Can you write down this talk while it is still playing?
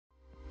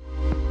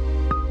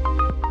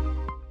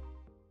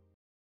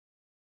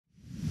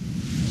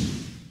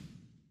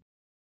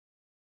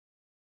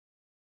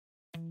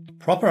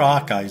Proper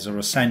archives are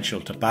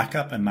essential to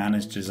backup and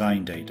manage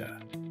design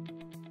data.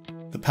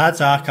 The PADS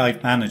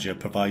Archive Manager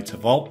provides a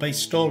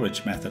vault-based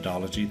storage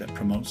methodology that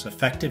promotes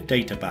effective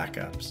data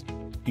backups,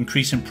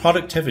 increasing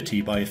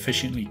productivity by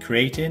efficiently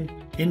creating,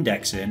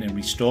 indexing, and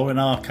restoring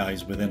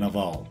archives within a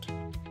vault.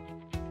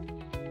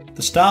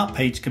 The Start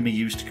page can be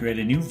used to create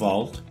a new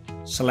vault,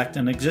 select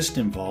an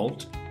existing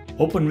vault,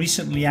 open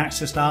recently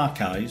accessed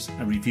archives,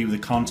 and review the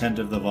content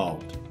of the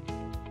vault.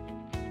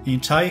 The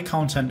entire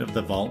content of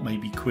the vault may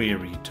be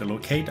queried to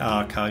locate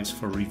archives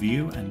for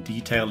review and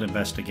detailed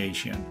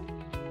investigation,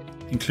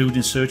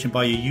 including searching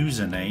by a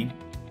username,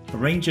 a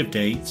range of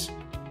dates,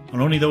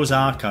 and only those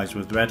archives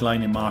with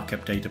redline and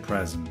markup data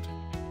present.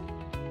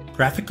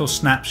 Graphical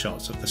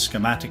snapshots of the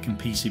schematic and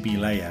PCB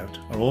layout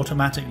are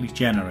automatically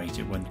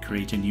generated when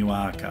creating new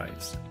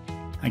archives,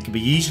 and can be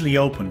easily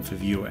opened for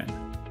viewing.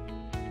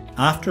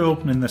 After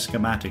opening the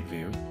schematic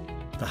view,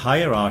 the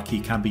hierarchy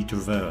can be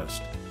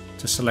traversed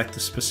to select the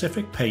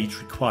specific page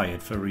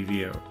required for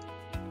review.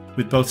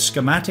 With both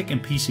schematic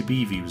and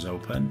PCB views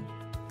open,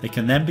 they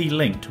can then be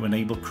linked to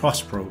enable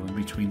cross-probing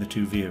between the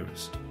two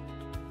views.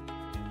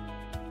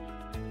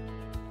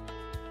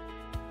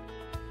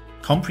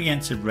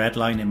 Comprehensive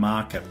redline and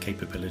markup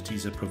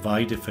capabilities are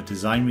provided for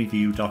design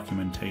review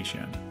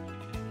documentation.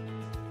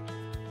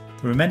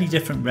 There are many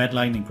different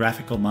redline and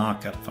graphical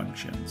markup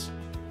functions,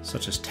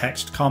 such as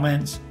text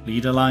comments,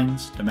 leader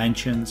lines,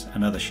 dimensions,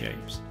 and other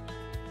shapes.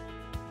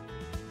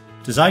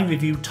 Design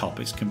review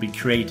topics can be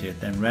created,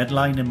 then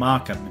redline and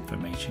markup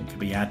information can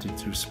be added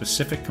through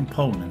specific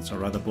components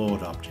or other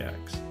board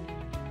objects.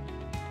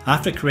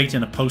 After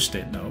creating a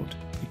post-it note,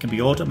 it can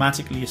be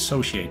automatically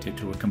associated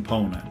to a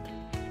component.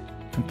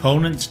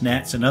 Components,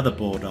 nets, and other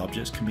board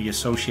objects can be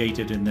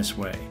associated in this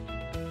way,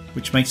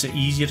 which makes it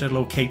easier to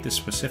locate the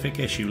specific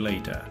issue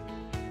later.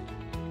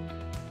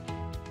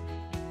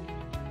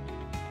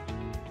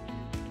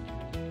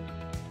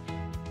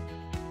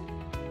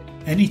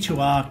 Any two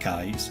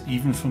archives,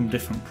 even from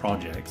different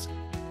projects,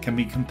 can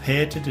be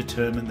compared to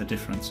determine the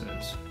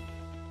differences.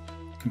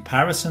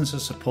 Comparisons are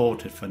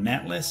supported for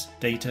netlist,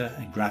 data,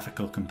 and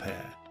graphical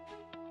compare.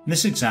 In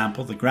this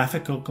example, the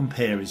graphical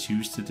compare is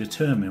used to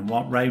determine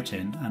what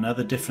routing and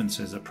other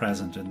differences are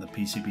present in the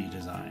PCB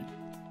design.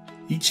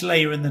 Each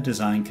layer in the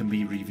design can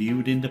be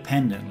reviewed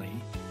independently,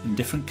 and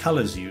different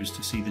colors used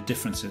to see the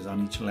differences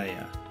on each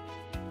layer.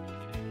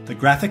 The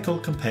graphical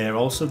compare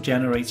also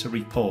generates a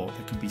report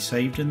that can be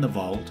saved in the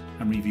vault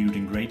and reviewed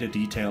in greater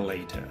detail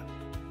later.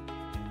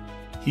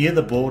 Here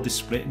the board is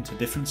split into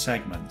different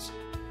segments,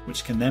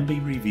 which can then be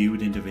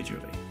reviewed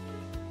individually.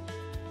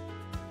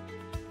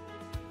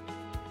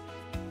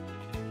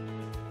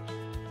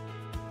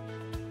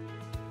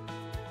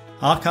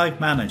 Archive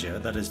Manager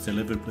that is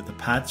delivered with the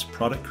PADS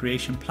product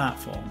creation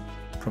platform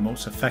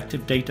promotes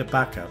effective data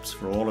backups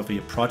for all of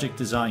your project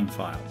design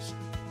files,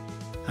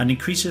 and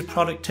increases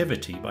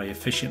productivity by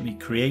efficiently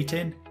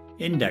creating,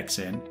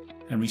 indexing,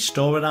 and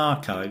restoring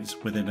archives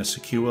within a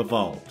secure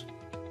vault,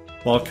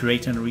 while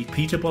creating a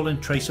repeatable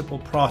and traceable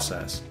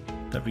process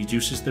that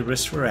reduces the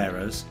risk for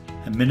errors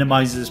and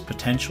minimizes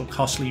potential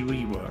costly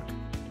rework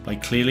by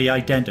clearly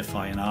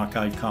identifying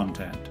archive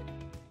content.